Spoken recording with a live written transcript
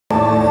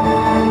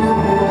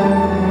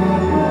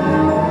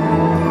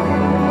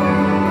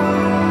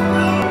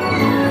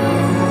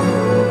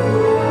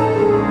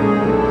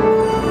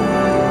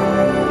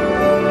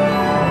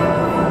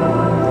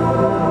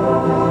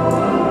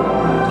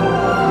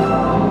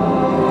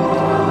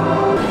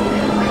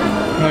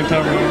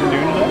tell me what we're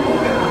doing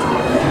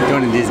today?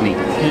 Going to Disney.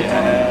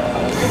 Yeah.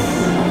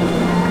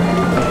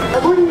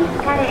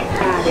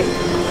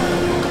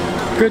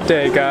 Good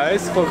day,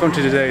 guys. Welcome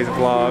to today's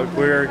vlog.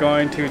 We're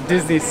going to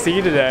Disney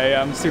Sea today.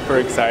 I'm super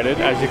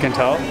excited, as you can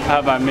tell. I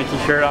have my Mickey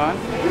shirt on.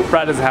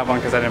 Brad doesn't have one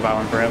because I didn't buy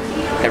one for him.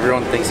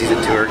 Everyone thinks he's a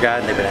tour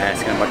guide and they've been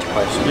asking a bunch of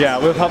questions. Yeah,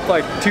 we've helped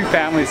like 2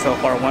 families so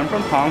far. One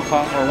from Hong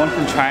Kong, or one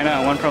from China,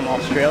 and one from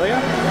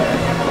Australia.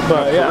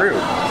 But yeah. Peru.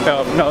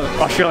 No,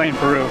 Australia and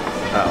Peru.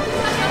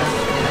 Oh.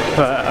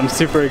 But I'm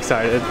super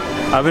excited.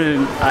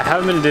 I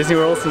haven't been to Disney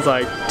World since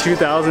like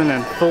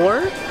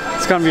 2004.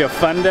 It's gonna be a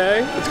fun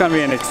day. It's gonna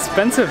be an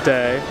expensive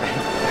day.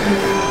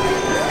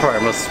 Probably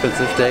our most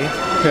expensive day.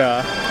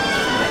 Yeah.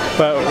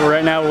 But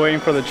right now we're waiting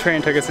for the train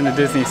to take us into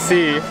Disney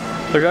Sea.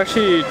 There's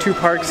actually 2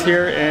 parks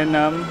here in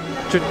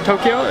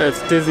Tokyo. It's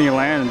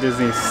Disneyland and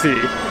Disney Sea.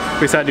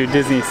 We decided to do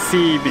Disney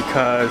Sea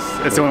because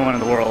it's the only one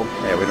in the world.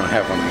 Yeah, we don't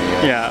have one here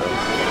yet. Yeah.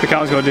 So. We can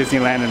always go to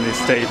Disneyland in the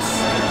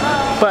States.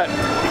 But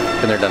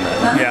been there, done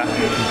that. yeah.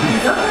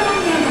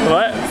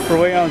 But we're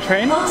waiting on the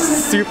train.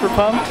 Super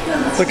pumped.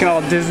 Looking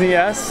all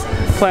Disney-esque.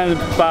 Planning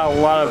to buy a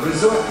lot of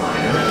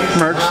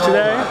merch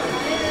today.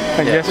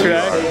 Like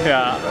yesterday.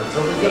 Yeah.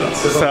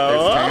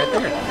 So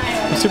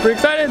I'm super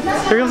excited.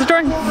 Here comes the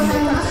train.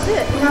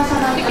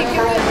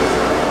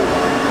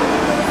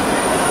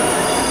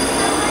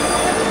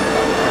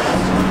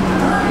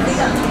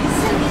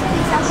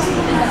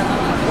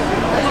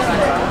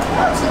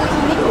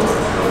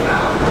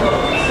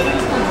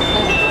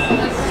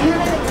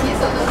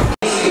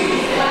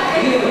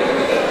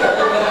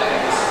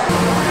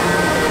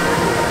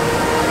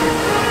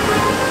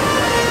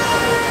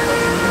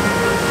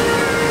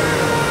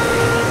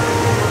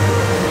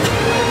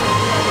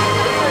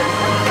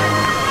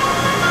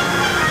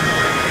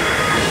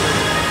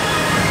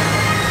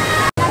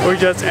 We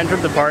just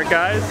entered the park,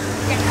 guys.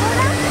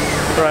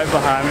 Right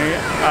behind me.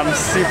 I'm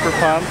super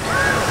pumped.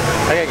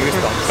 I got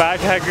goosebumps. Back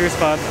had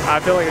goosebumps. I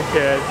feel like a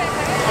kid.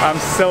 I'm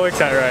so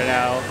excited right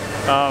now.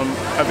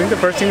 I think the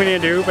first thing we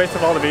need to do, based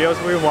on all the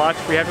videos we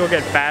watched, we have to go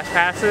get fast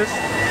passes.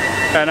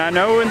 And I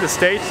know in the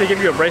States they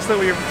give you a bracelet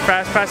with your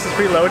fast pass is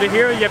preloaded.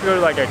 Here you have to go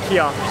to like a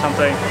kiosk or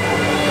something.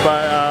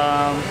 But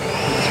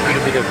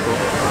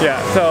yeah,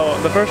 so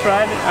the first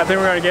ride I think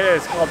we're gonna get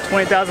is called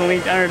 20,000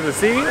 Leagues Under the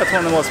Sea. That's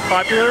one of the most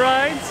popular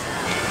rides.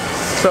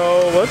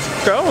 So let's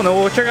go, and then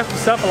we'll check out some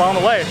stuff along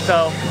the way.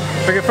 So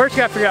first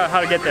you gotta figure out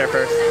how to get there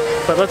first.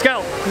 But let's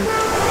go.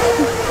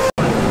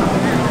 Look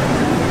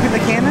at the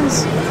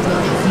cannons.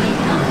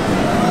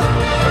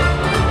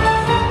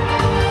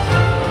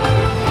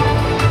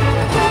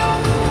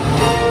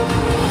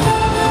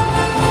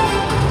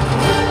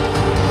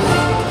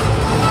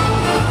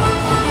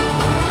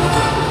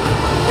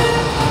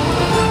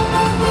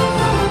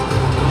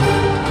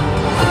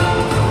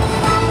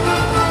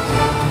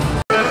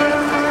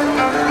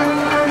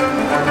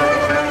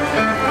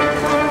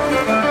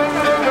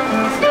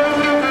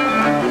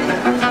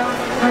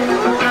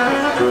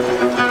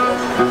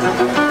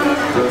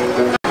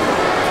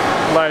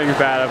 Lighting's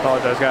bad, I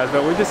apologize guys,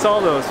 but we just saw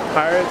those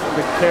Pirates of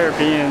the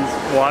Caribbean's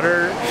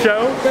water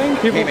show thing.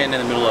 People came in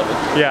the middle of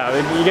it. Yeah,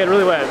 you get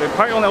really wet. The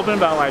park only opened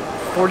about like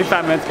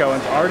 45 minutes ago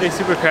and it's already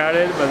super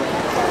crowded, but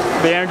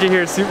the energy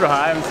here is super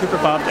high. I'm super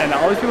pumped, and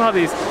all these people have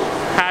these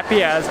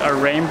happy as a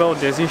rainbow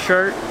Disney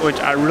shirt, which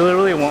I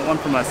really want one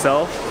for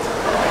myself.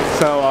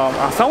 So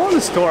I saw one in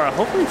the store.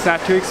 Hopefully it's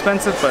not too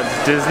expensive, but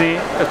Disney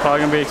is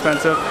probably gonna be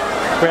expensive.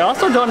 We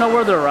also don't know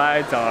where the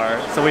rides are,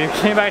 so we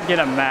came back to get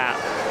a map.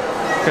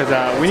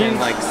 Because we need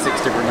like 6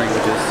 different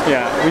languages.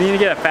 Yeah, we need to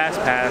get a fast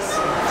pass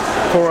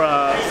for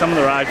some of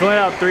the rides. We only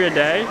have 3 a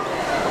day.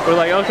 We're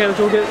like, okay, let's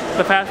go get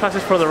the fast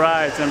passes for the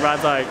rides. And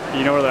Brad's like,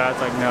 you know where they're at?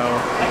 It's like, no,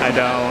 I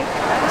don't.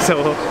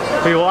 So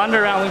we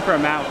wandered around looking for a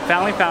map.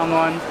 Finally found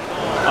one.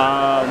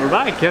 We're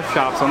by a gift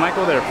shop, so I might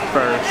go there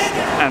first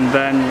and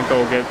then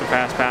go get the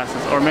fast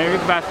passes. Or maybe get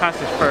the fast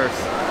passes first,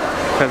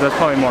 because that's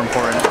probably more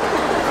important.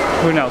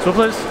 Who knows? We'll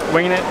just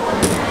winging it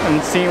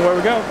and seeing where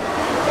we go.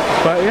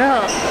 But yeah,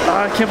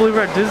 I can't believe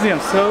we're at Disney. I'm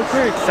so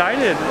very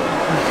excited.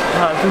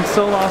 It's been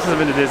so long since I've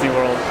been to Disney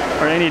World,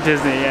 or any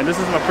Disney, and this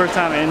is my first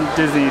time in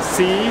Disney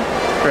Sea,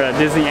 or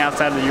Disney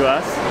outside of the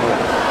US.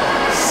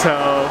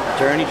 So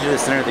Journey to the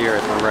center of the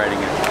earth, we're riding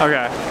it.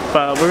 okay,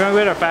 but we're gonna go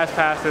get our fast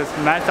passes.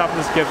 Might stop at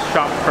this gift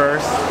shop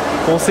first.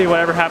 We'll see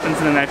whatever happens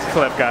in the next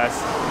clip, guys.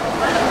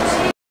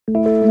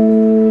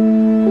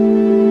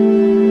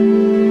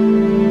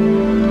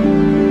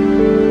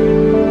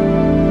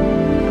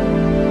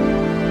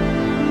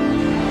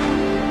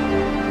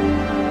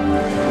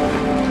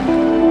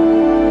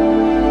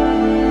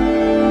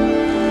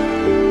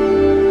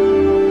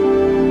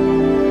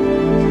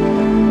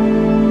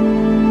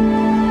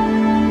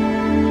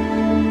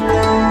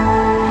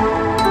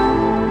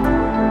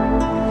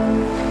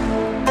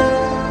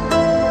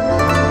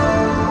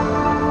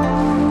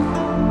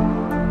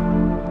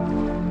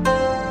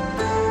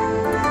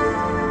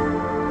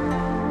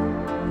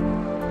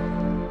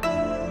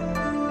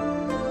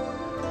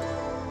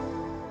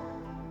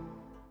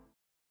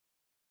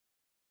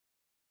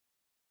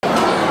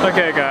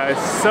 Okay guys,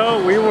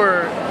 so we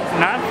were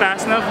not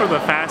fast enough for the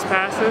fast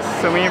passes,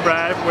 so me and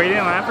Brad waited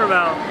in line for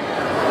about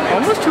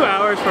almost 2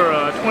 hours for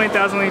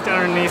 20,000 Leagues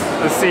Underneath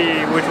the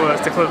Sea, which was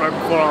to close right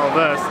before all of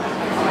this.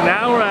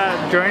 Now we're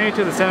at Journey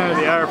to the Center of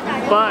the Earth,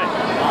 but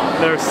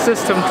there's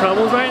system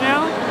troubles right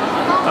now.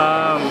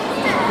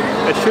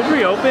 It should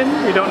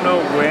reopen, we don't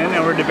know when,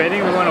 and we're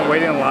debating we want to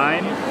wait in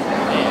line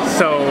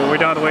so we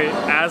don't have to wait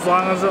as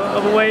long as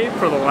of a wait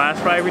for the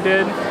last ride we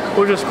did,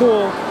 which was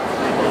cool,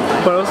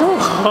 but it was a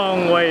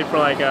long wait for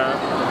like a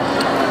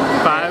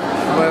 5.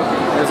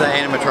 Well, it was an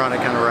animatronic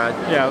kind of ride.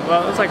 Yeah,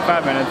 well, it was like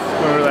 5 minutes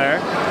when we were there.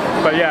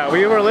 But yeah,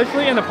 we were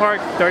literally in the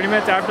park 30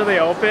 minutes after they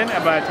opened,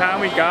 and by the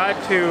time we got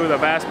to the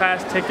Fast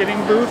Pass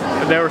ticketing booth,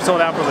 they were sold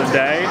out for the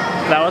day.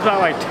 That was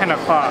about like 10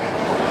 o'clock,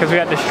 because we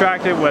got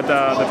distracted with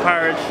the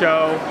pirate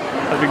show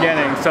at the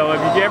beginning. So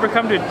if you ever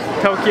come to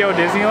Tokyo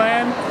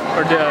Disneyland,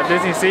 or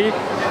Disney Sea,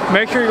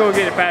 make sure you go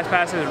get your Fast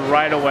Passes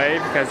right away,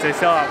 because they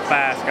sell out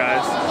fast,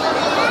 guys.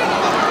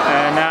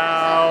 And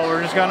now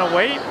we're just gonna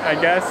wait, I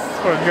guess,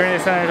 for Journey to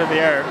the Center of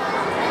the Earth,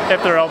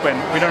 if they're open.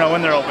 We don't know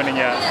when they're opening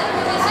yet.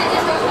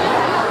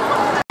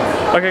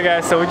 Okay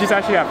guys, so we just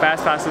actually got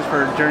Fast Passes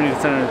for Journey to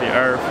the Center of the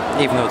Earth.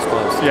 Even though it's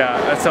closed.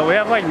 Yeah, so we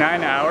have like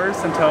 9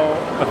 hours until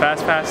the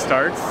Fast Pass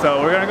starts,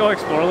 so we're gonna go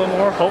explore a little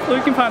more. Hopefully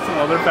we can find some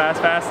other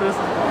Fast Passes.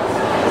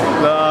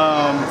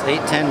 It's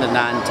 8:10 to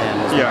 9:10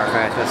 is our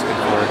Fast Pass good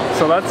for.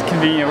 So that's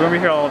convenient, we're gonna be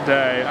here all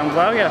day. I'm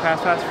glad we got a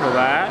Fast Pass for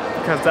that,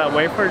 because that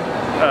wait for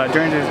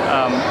Journey to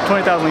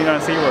 20,000 Leagues Under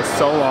the Sea was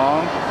so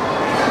long.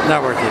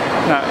 Not worth it.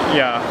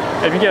 Yeah,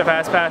 if you get a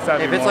Fast Pass,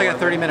 that'd be If it's like a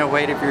 30-minute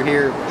wait if you're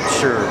here,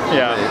 sure.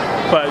 Yeah,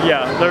 but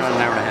yeah, there's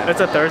an hour and a half.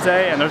 It's a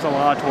Thursday and there's a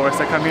lot of tourists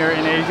that come here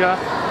in Asia,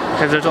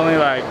 because there's only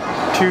like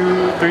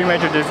 2-3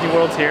 major Disney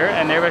Worlds here,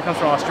 and everybody comes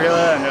from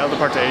Australia and other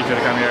parts of Asia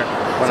to come here.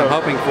 What I'm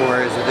hoping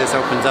for is that this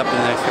opens up in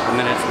the next couple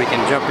minutes, we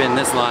can jump in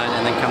this line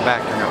and then come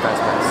back during our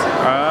Fast Pass.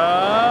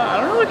 I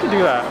don't know if we can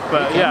do that,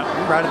 but yeah.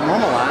 Ride a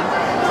normal line.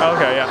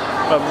 Okay, yeah,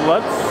 but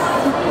let's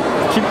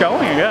keep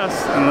going, I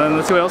guess, and then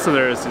let's see what else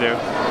there is to do.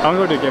 I'm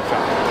gonna go to a gift shop.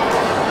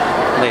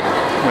 Later.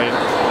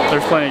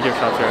 There's plenty of gift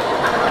shops here.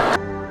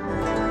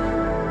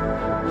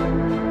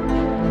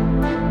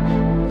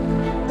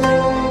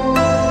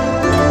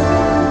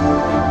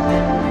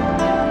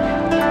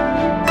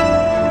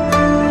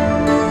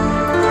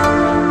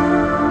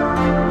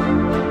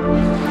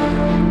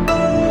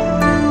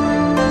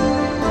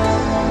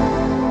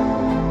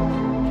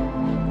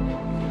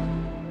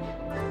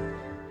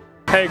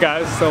 Hey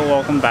guys, so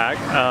welcome back.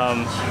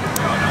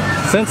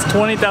 Since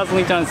 20,000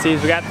 Leagues Under the Sea,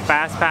 we got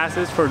Fast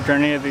Passes for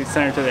Journey of the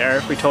Center to the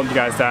Earth. We told you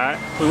guys that.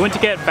 We went to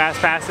get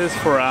Fast Passes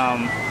for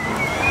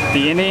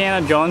the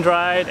Indiana Jones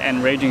ride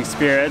and Raging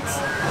Spirits.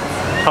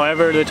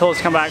 However, they told us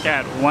to come back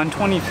at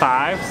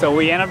 1:25, so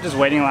we ended up just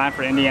waiting in line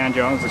for Indiana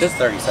Jones. Just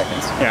 30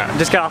 seconds. Yeah,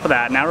 just got off of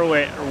that. Now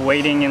we're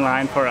waiting in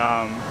line for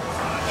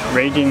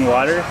Raging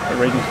Water or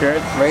Raging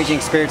Spirits. Raging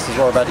Spirits is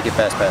what we're about to get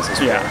Fast Passes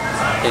for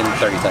in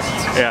 30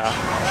 seconds. Yeah,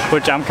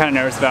 which I'm kind of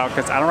nervous about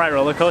because I don't ride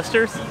roller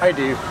coasters. I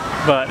do.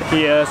 But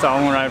he is, so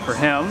I'm gonna ride for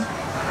him.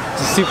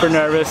 Just super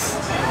nervous.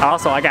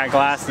 Also, I got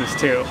glasses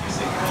too,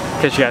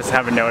 in case you guys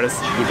haven't noticed.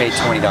 You paid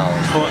 $20.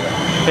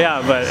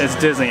 Yeah, but it's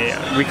Disney.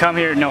 We come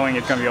here knowing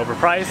it's gonna be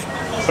overpriced,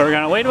 but we're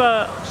gonna wait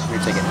about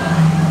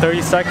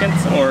 30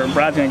 seconds, or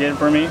Brad's gonna get it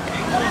for me.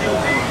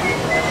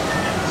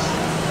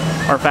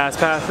 Our Fast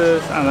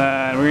Passes, and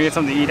then we're gonna get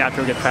something to eat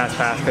after we get the Fast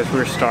Pass because we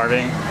were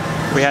starving.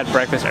 We had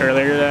breakfast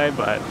earlier today,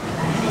 but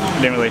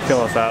it didn't really fill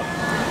us up.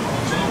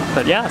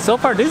 But yeah, so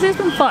far Disney's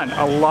been fun.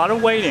 A lot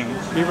of waiting.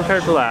 Be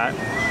prepared for that.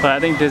 But I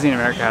think Disney in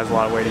America has a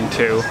lot of waiting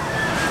too.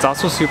 It's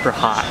also super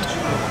hot.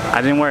 I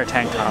didn't wear a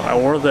tank top. I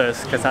wore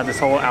this because I had this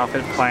whole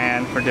outfit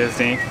planned for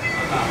Disney.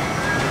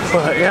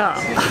 But yeah.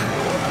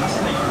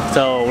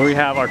 So we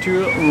have our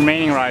 2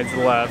 remaining rides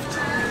left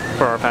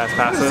for our Fast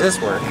Passes. How does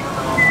this work?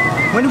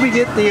 When did we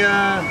get the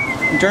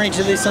Journey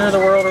to the Center of the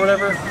World or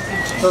whatever?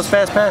 Those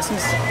Fast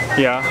Passes?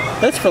 Yeah.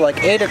 That's for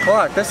like 8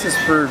 o'clock. This is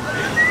for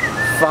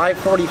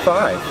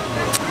 5:45.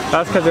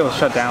 That's because it was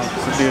shut down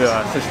due to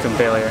a system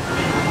failure.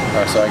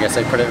 Oh, so I guess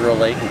they put it real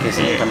late in case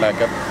it didn't come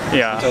back up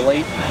until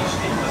late.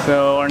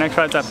 So our next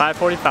ride's at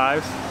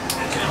 5:45.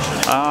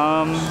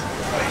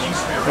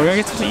 We're gonna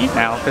get something to eat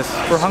now because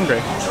we're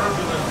hungry.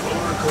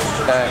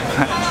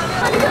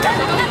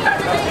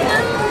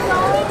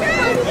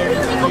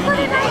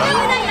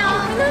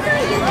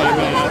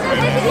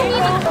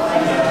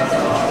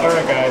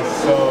 Alright guys,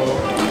 so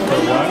for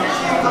lunch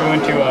we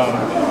went to I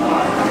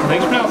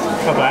think it's pronounced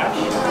kabash.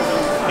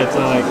 It's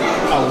like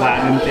a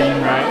Latin theme,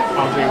 right?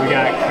 Obviously we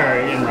got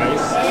curry and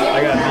rice.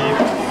 I got beef.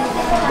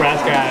 Brad's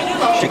got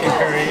chicken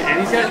curry,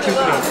 and he's got 2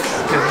 cokes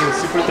because he was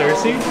super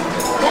thirsty.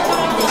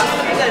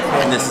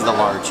 And this is the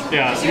large.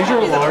 Yeah, these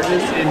are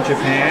largest in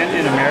Japan.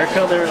 In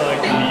America, they're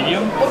like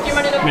medium,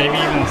 maybe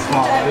even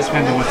small. It just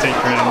depends on what state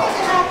you're in.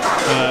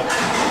 But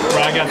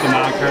Brad got the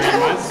mild curry.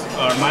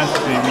 Mine's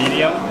supposed to be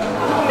medium.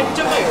 If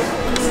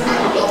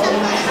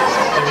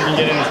you can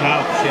get it in his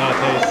mouth, see how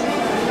it tastes.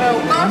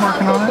 I'm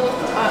working on it.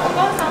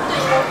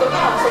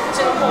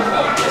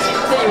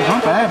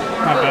 Not bad.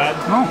 Not bad.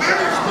 No.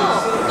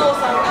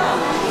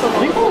 I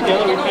think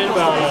altogether we paid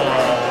about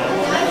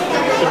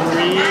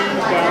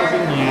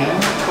 3,000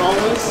 yen for all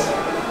this.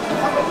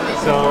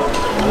 So,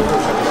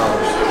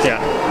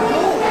 yeah.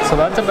 So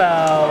that's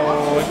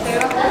about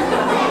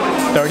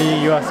 30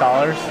 US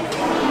dollars.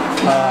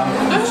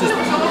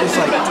 It's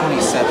like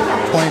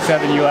 27.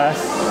 27 US.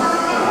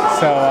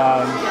 So,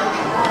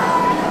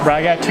 but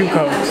I got 2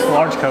 Cokes,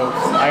 large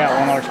Cokes. I got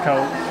 1 large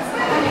Coke.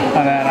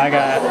 And then I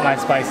got my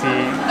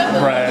spicy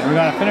bread. We're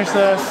gonna finish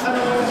this,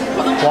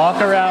 walk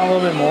around a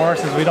little bit more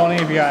since we don't need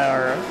to be at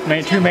our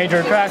 2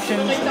 major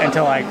attractions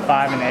until like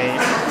 5 and 8.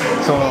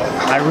 So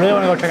I really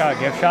want to go check out a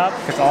gift shop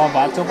because all I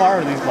bought so far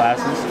are these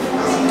glasses.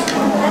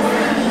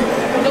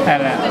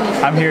 And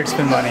I'm here to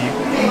spend money.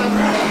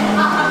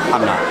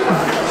 I'm not.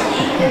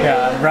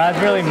 Yeah, Brad's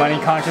really money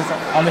conscious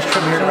on this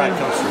trip.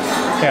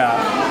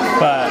 Yeah,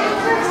 but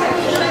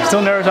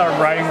still nervous about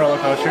riding roller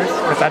coasters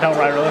because I don't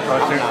ride roller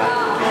coasters.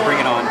 Bring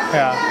it on.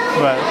 Yeah,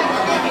 but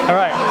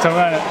alright, so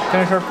we're gonna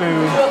finish our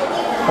food,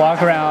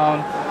 walk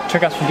around,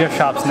 check out some gift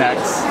shops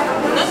next.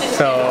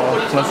 So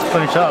let's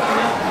finish up.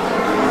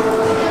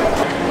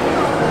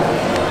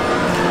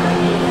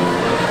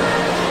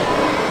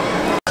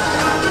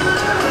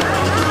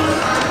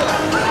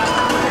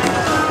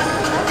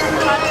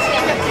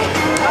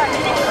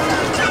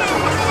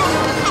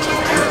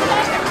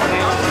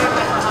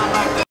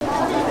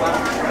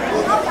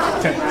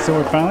 Okay, so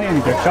we're finally in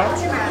the gift shop.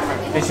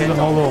 This is the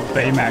whole little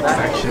Baymax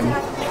section,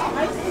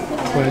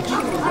 which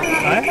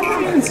I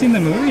haven't even seen the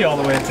movie all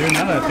the way through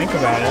now that I think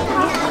about it.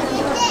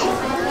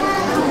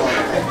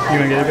 You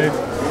gonna get it, babe?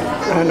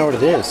 I don't know what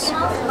it is.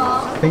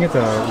 I think it's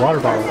a water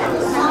bottle.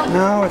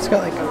 No, it's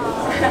got like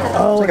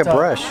it's like a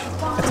brush.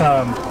 It's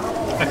a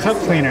cup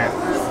cleaner.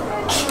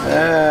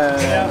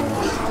 Yeah.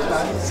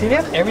 See, they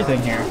have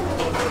everything here.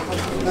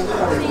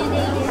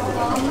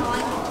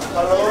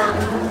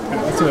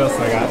 Let's see what else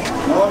I got.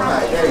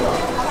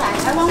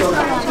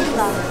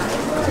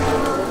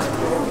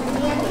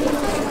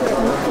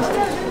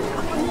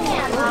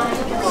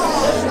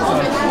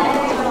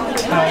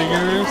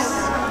 Tigers.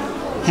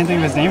 Can't think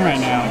of his name right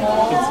now.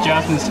 It's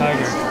Jasmine's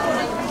tiger.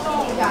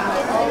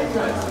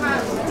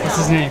 What's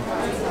his name?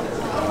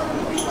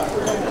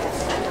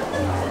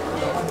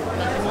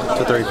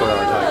 It's a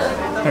 $34 tiger.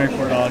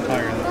 $34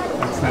 tiger.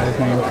 That's not his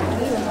name.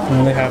 And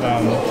then they have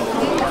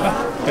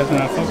guess we're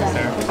not focused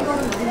there.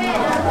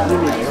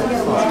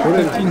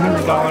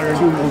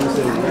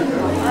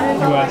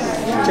 $1,500 US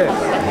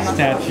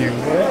statue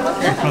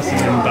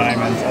encrusted in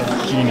diamonds of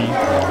Genie.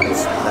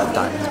 That's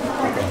diamonds.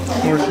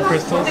 More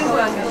crystals.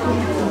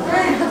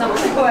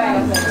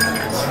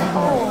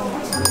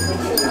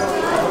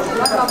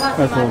 That's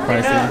a little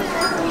pricey.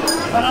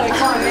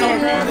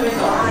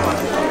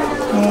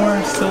 More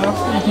stuff.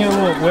 You can get a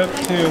little whip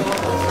too.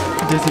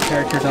 Disney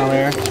characters on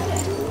there.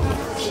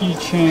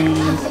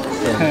 Keychains,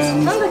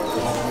 pens.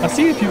 I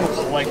see that people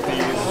like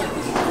these.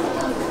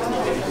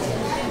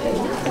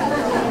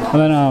 And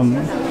then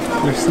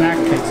there's snack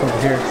cakes over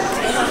here.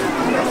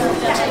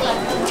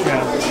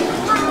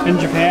 Yeah. In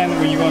Japan,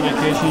 when you go on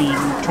vacation, you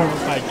try to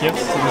buy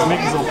gifts. So they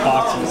make these little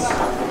boxes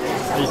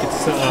that you can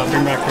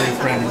bring back for your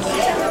friends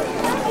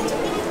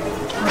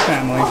or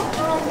family.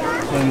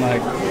 And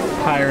like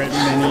pirate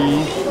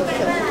mini.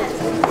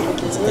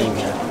 It's a thing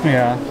here.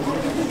 Yeah.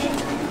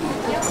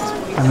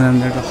 And then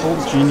there's a whole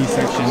Genie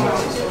section.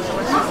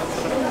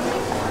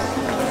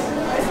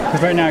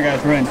 Because right now,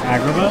 guys, we're in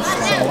Agrabah,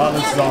 so a lot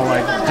of this is all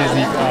like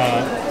Disney,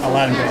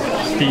 Aladdin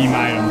theme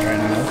items right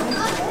now.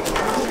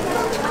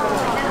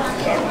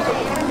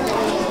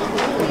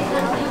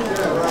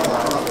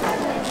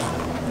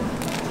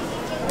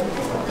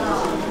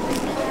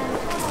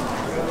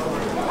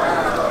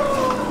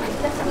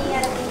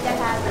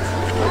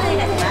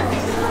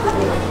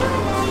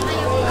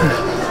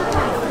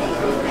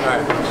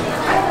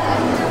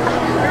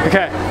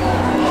 Okay,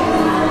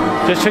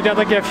 just checked out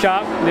the gift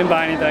shop, didn't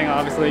buy anything,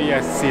 obviously, you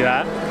guys see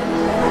that.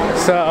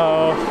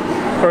 So,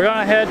 we're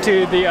gonna head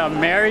to the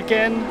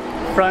American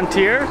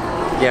Frontier.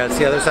 Yeah, it's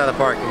the other side of the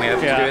park, and we have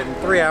to do it in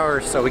 3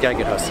 hours, so we gotta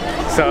get hustled.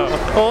 So,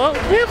 well,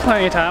 we have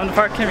plenty of time, the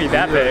park can't be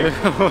that big.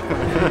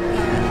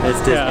 It's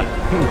Disney. Yeah.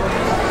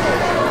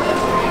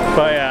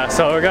 But yeah,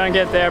 so we're gonna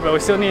get there, but we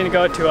still need to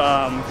go to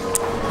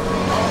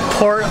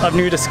Port of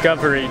New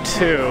Discovery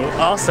too.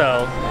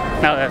 Also,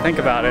 now that I think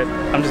about it,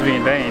 I'm just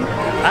being vain.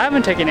 I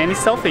haven't taken any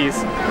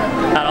selfies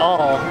at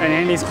all in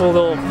any of these cool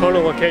little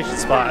photo location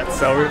spots,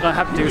 so we're gonna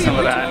have to do some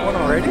of that. One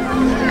already?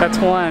 That's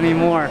one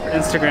anymore for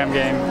Instagram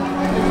game.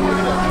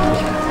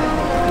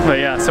 But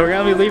yeah, so we're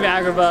gonna be leaving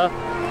Agrabah.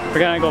 We're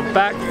gonna go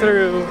back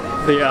through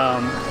the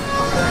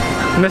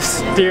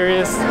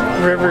Mystery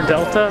River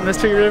Delta,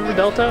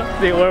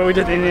 where we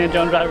did the Indiana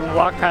Jones ride. We'll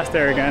walk past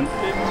there again,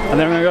 and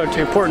then we're gonna go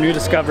to Port New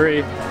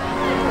Discovery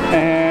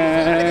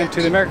and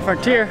to the American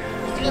Frontier.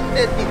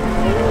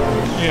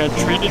 Yeah,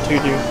 treated to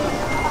you.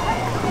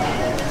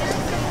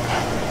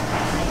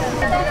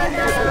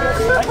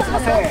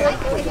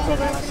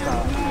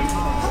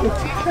 Alright,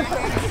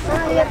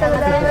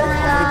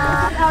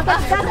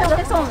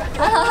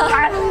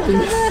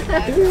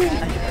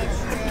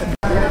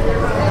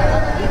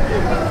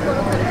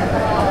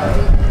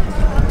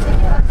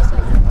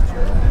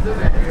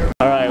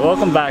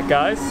 welcome back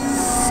guys.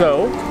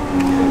 So,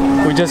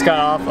 we just got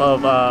off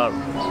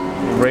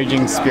of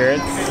Raging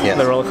Spirits, yes.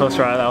 The roller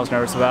coaster ride that I was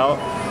nervous about.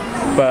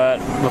 But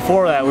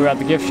before that, we were at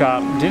the gift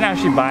shop. Didn't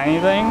actually buy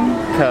anything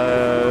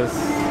because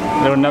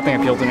there was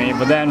nothing appealed to me.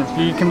 But then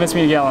he convinced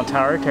me to get on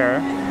Tower of Terror,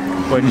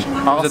 which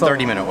also was a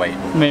 30-minute wait.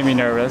 Made me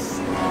nervous.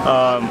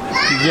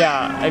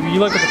 Yeah, if you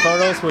look at the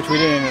photos, which we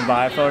didn't even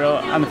buy a photo,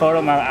 on the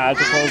photo my eyes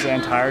were closed the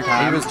entire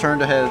time. He was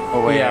turned ahead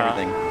away and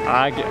everything.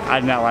 I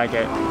did not like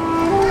it.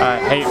 I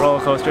hate roller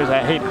coasters.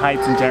 I hate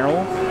heights in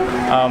general.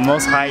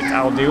 Most heights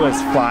I'll do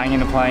is flying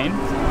in a plane.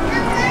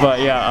 But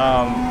yeah,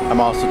 I'm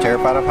also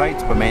terrified of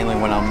heights, but mainly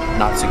when I'm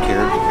not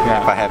secured.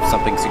 Yeah. If I have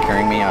something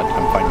securing me, I'm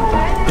fine with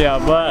them. Yeah,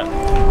 but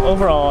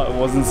overall it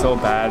wasn't so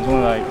bad. It was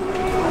only like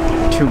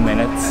 2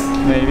 minutes,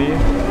 maybe.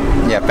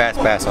 Yeah, fast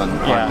pass on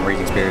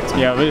Raging Spirits.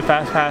 Yeah, really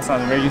fast pass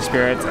on Raging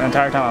Spirits. And the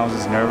entire time I was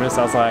just nervous.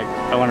 I was like,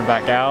 I want to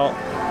back out.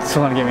 Just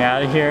want to get me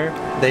out of here.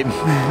 They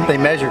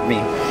measured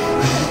me.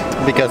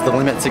 Because the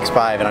limit's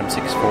 6'5" and I'm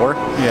 6'4".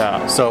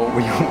 Yeah. So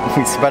we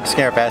about to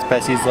scan our fast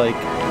pass. He's like,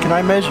 "Can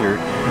I measure?"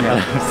 Yeah.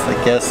 And I was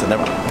like, "Yes." And then,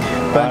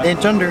 but an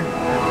inch under.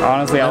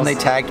 Honestly, and then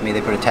they tagged me. They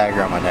put a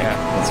tagger on my neck.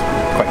 Yeah. It's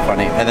quite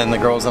funny. And then the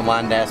girls in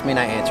line asked me, and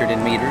I answered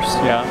in meters.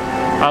 Yeah.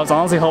 I was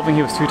honestly hoping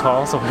he was too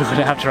tall, so we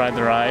wouldn't have to ride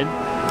the ride.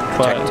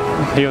 But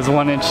he was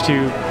 1 inch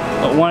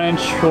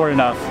short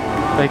enough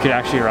that he could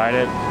actually ride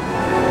it.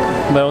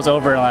 But it was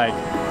over in like.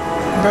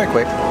 Very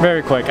quick.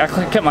 Very quick. I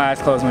kept my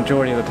eyes closed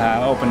majority of the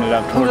time. I opened it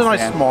up towards It was a the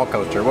nice end. small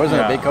coaster. It wasn't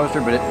a big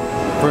coaster, but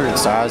for the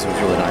size, it was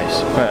really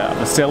nice.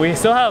 But still, we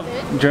still have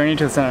Journey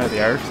to the Center of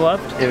the Earth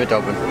left. If it's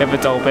open. If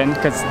it's open,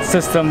 because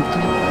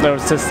there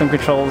was system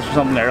controls or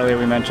something earlier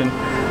we mentioned.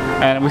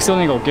 And we still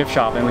need to go gift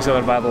shopping. We still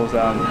got to buy those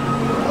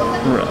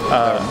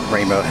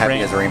rainbow, Happy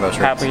has a rainbow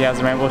shirt. Happy has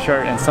a rainbow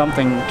shirt and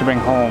something to bring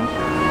home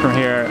from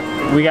here.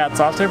 We got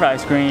soft serve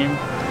ice cream.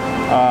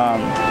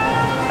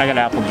 I got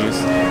apple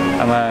juice.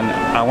 And then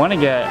I want to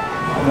get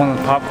one of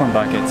the popcorn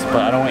buckets,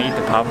 but I don't want to eat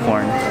the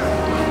popcorn.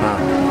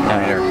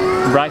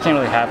 Brad can't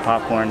really have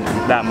popcorn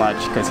that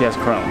much because he has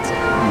Crohn's.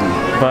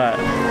 But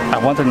I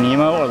want the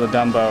Nemo or the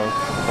Dumbo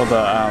or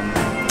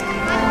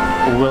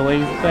the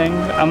Willy thing.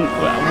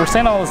 We're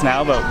saying all this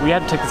now, but we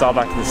had to take this all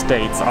back to the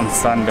States on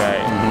Sunday.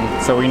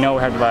 So we know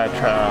we have to buy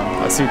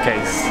a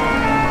suitcase.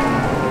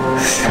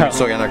 So, we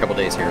still got another couple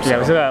days here. So. Yeah,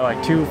 we still got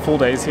like 2 full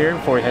days here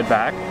before we head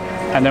back.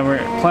 And then we're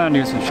planning on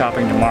doing some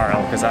shopping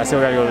tomorrow because I still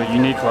gotta go to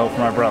Uniqlo for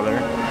my brother.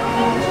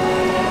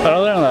 But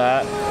other than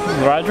that,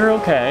 the rides are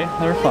okay.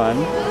 They're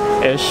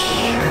fun-ish.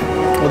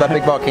 Well, that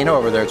big volcano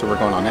over there is what we're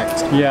going on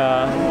next.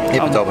 Yeah.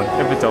 If it's open.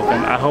 If it's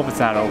open. I hope it's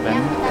not open.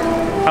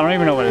 I don't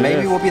even know what it is.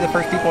 Maybe we'll be the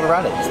first people to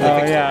ride it. So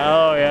oh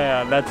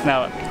yeah. That's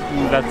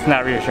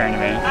not reassuring to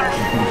me.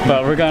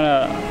 But we're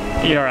gonna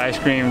eat our ice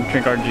cream,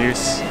 drink our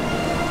juice,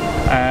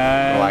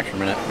 and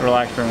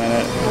relax for a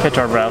minute. Catch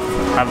our breath.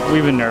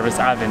 We've been nervous.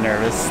 I've been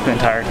nervous the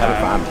entire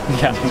time.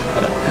 Yeah.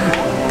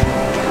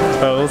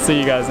 But we'll see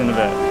you guys in a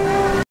bit.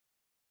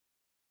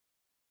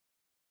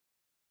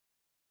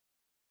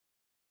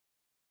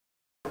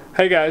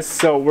 Hey guys,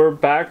 so we're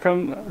back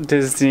from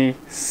Disney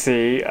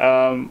Sea.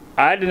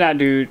 I did not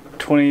do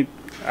Journey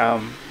to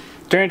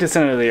the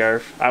Center of the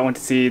Earth. I went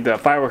to see the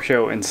fireworks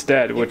show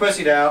instead, which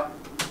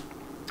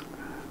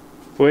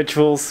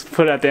we'll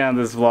put at the end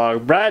of this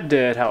vlog. Brad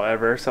did,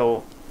 however,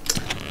 so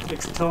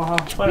it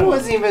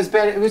wasn't even as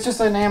bad. It was just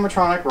an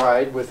animatronic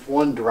ride with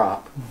 1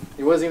 drop.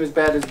 It wasn't even as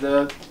bad as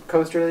the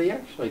coaster that he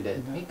actually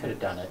did. He could have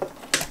done it.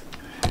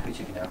 He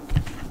chickened out.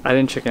 I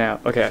didn't chicken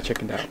out. Okay, I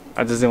chickened out.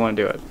 I just didn't want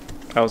to do it.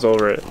 I was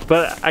over it.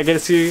 But I get to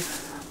see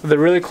the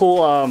really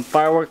cool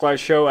firework light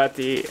show at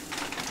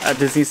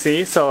Disney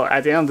Sea. So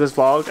at the end of this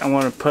vlog, I'm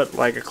going to put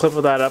like a clip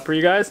of that up for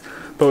you guys.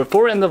 But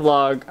before we end the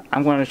vlog,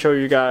 I'm going to show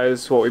you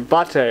guys what we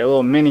bought today. A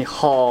little mini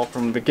haul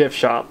from the gift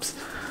shops.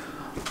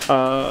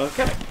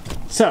 Okay.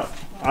 So,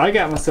 I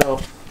got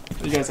myself,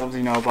 you guys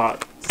obviously know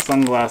about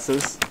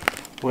sunglasses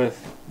with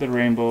the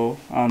rainbow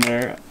on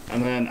there.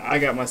 And then I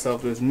got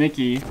myself this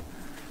Mickey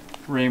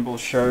rainbow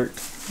shirt.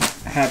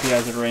 Happy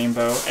as a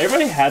rainbow.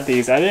 Everybody had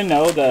these. I didn't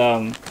know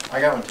the. I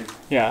got one too.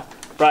 Yeah,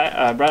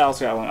 Brad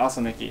also got one.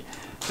 Also Mickey.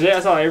 Today I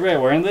saw everybody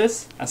wearing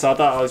this, and so I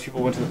thought all these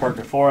people went to the park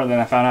before, and then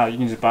I found out you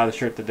can just buy the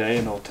shirt today,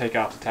 and they'll take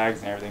off the tags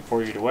and everything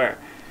for you to wear.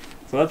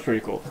 So that's pretty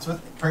cool. That's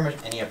with pretty much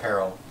any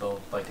apparel. They'll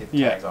like take the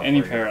tags off. Yeah, any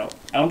apparel.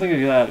 I don't think they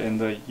do that in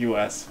the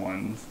U.S.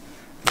 ones.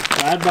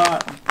 So I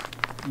bought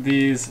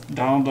these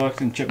Donald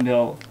Duck and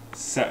Chippendale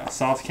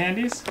soft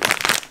candies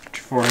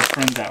for his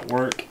friends at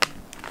work,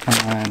 and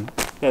then.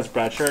 That's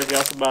Brad's shirt. He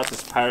also bought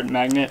this pirate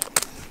magnet.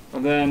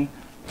 And then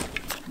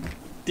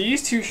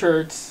these 2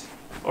 shirts,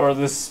 or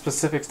this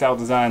specific style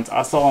designs,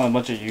 I saw on a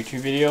bunch of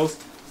YouTube videos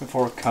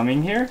before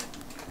coming here.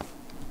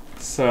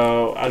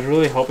 So I was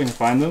really hoping to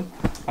find them.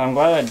 I'm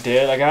glad I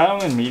did. I got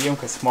them in medium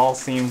because small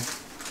seemed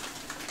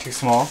too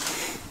small.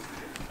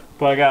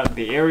 But I got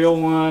the Ariel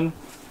one,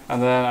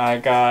 and then I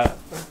got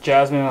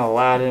Jasmine and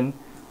Aladdin.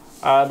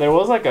 There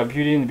was like a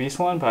Beauty and the Beast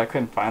one, but I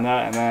couldn't find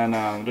that. And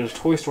then there's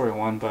Toy Story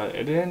one, but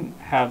it didn't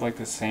have like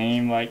the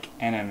same like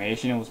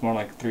animation. It was more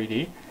like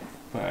 3D.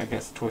 But I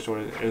guess Toy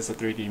Story is a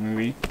 3D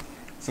movie.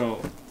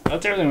 So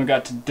that's everything we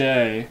got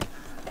today.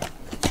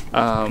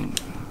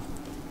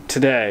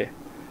 Today,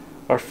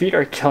 our feet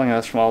are killing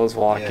us from all this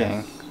walking.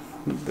 Yes.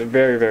 They're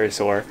very, very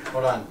sore.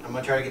 Hold on, I'm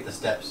gonna try to get the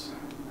steps.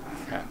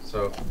 Okay.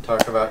 So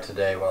talk about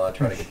today while I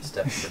try to get the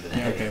steps for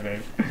today.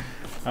 Okay,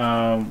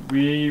 babe.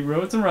 We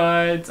rode some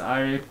rides.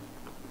 I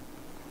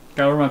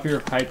got over my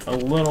favorite heights a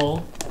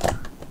little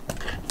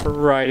for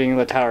riding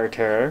the Tower of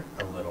Terror.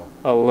 A little.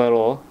 A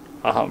little.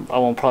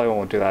 Probably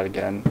won't do that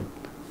again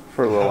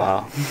for a little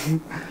while.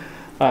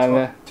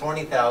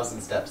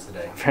 20,000 steps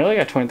today. Apparently, I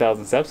got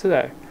 20,000 steps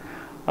today.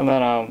 And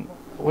then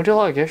we did a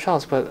lot of gift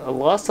shops, but a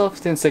lot of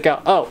stuff didn't stick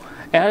out. Oh,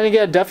 and I didn't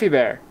get a Duffy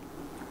Bear.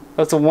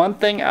 That's the one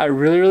thing I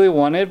really, really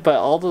wanted, but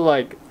all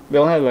the they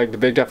only had like the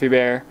big Duffy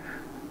Bear,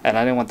 and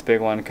I didn't want the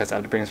big one because I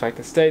had to bring this back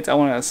to the States. I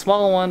wanted a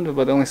small one,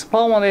 but the only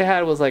small one they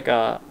had was like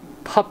a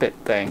puppet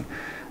thing.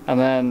 And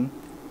then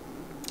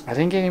I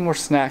didn't get any more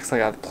snacks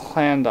like I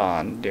planned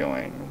on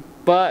doing.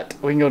 But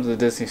we can go to the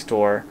Disney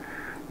store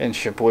in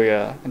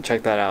Shibuya and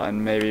check that out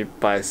and maybe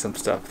buy some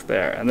stuff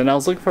there. And then I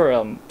was looking for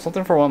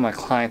something for one of my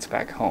clients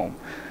back home.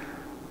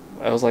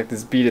 It was like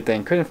this beaded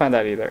thing. Couldn't find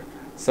that either.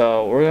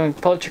 So we're going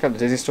to probably check out the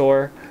Disney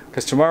store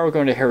because tomorrow we're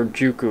going to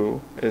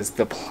Harajuku is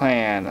the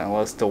plan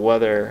unless the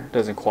weather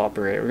doesn't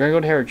cooperate. We're going to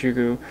go to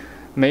Harajuku.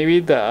 Maybe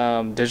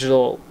the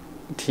digital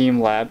team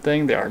lab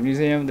thing, the art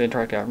museum, the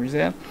interactive art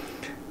museum.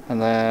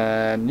 And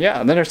then, yeah,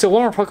 and then there's still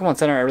one more Pokemon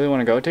Center I really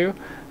want to go to.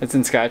 It's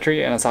in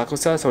Skytree and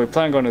Asakusa, so we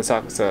plan on going to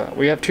Asakusa.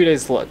 We have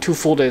 2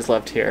 full days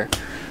left here,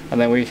 and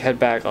then we head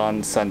back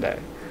on Sunday.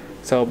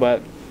 So,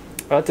 but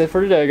that's it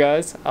for today,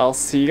 guys. I'll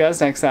see you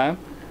guys next time.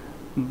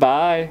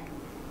 Bye.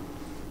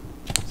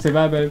 Say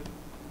bye, babe.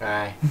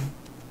 Bye.